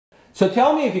So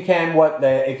tell me if you can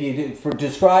if you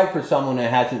describe for someone that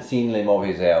hasn't seen Les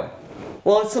Mauvaises.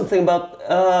 Well, it's something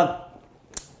about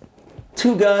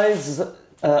two guys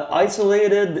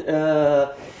isolated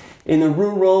in a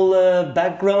rural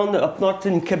background up north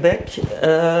in Quebec,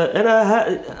 and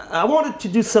I wanted to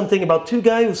do something about two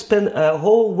guys who spent a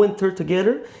whole winter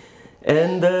together,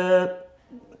 and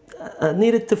I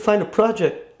needed to find a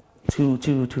project to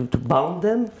bound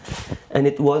them, and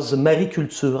it was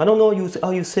mariculture. I don't know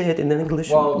how you say it in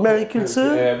English. Well,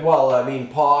 mariculture. Well, I mean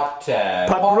pot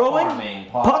growing, farming.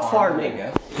 Pot farming.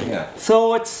 Yeah.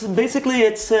 So it's basically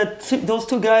those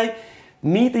two guys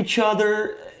meet each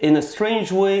other in a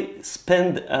strange way,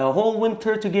 spend a whole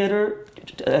winter together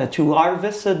to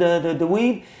harvest the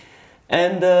weed,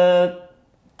 and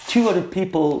two other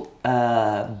people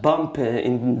bump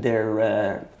in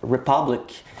their republic.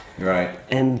 Right.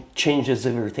 And changes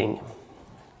everything.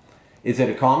 Is it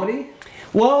a comedy?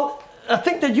 Well, I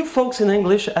think that you folks in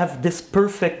English have this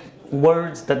perfect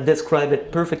words that describe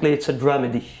it perfectly. It's a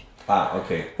dramedy. Ah,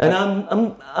 okay.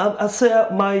 And I say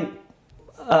my.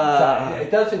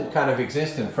 It doesn't kind of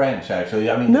exist in French,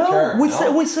 actually. I mean, No, the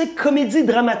term, we say comédie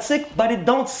dramatique, but it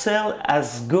don't sell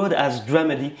as good as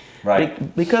dramedy.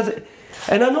 Right. Because.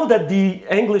 And I know that the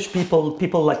English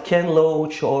people like Ken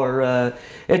Loach, or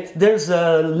there's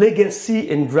a legacy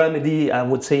in dramedy, I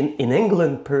would say, in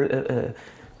England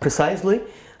precisely.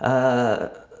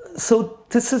 So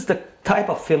this is the type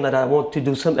of film that I want to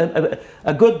do,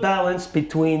 a good balance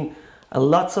between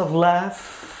lots of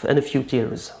laugh and a few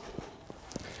tears.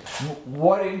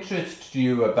 What interests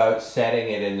you about setting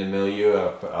it in the milieu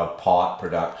of pot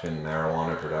production,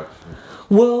 marijuana production?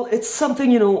 Well, it's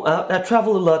something, you know, I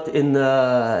travel a lot in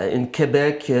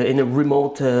Quebec, in a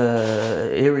remote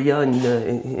area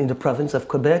in the province of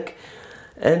Quebec,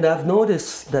 and I've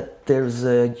noticed that there's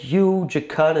a huge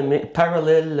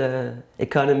parallel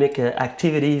economic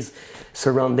activities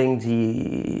surrounding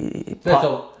the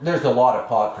pot. There's a lot of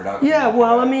pot production. Yeah,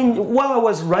 well, I mean, while I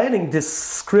was writing this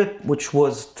script, which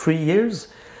was 3 years,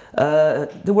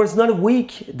 there was not a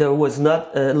week, there was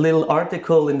not a little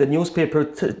article in the newspaper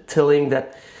telling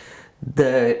that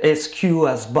the SQ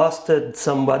has busted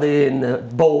somebody in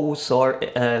Beauce or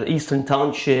Eastern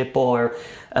Township, or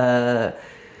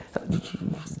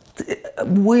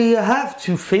we have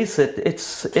to face it.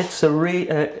 It's a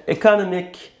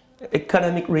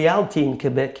economic reality in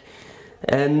Quebec,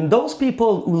 and those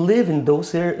people who live in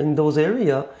those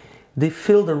areas, they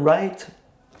feel the right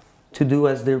to do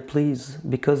as they please,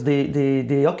 because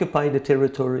they occupy the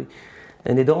territory,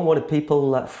 and they don't want people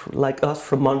like us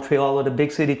from Montreal or the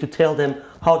big city to tell them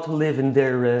how to live in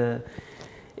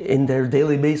their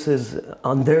daily basis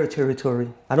on their territory.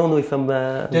 I don't know if I'm.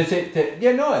 Does it?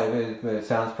 Yeah, no, it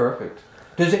sounds perfect.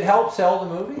 Does it help sell the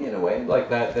movie in a way, like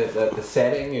the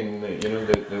setting and you know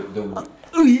the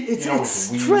It's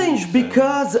strange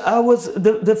because I was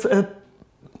the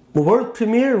world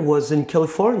premiere was in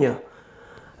California.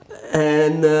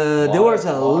 And there was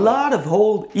a lot of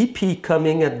old EP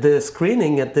coming at the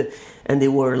screening and they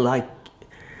were like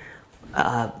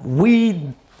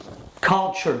weed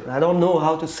culture. I don't know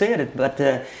how to say it, but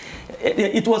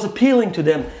it was appealing to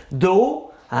them.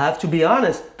 Though I have to be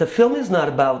honest, the film is not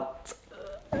about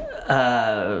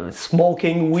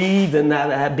smoking weed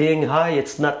and being high.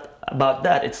 It's not about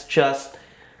that. It's just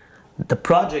the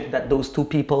project that those two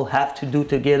people have to do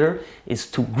together is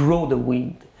to grow the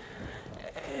weed.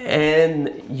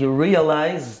 And you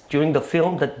realize during the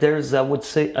film that there's, I would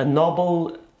say, a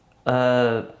noble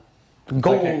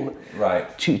goal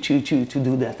right. to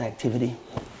do that activity.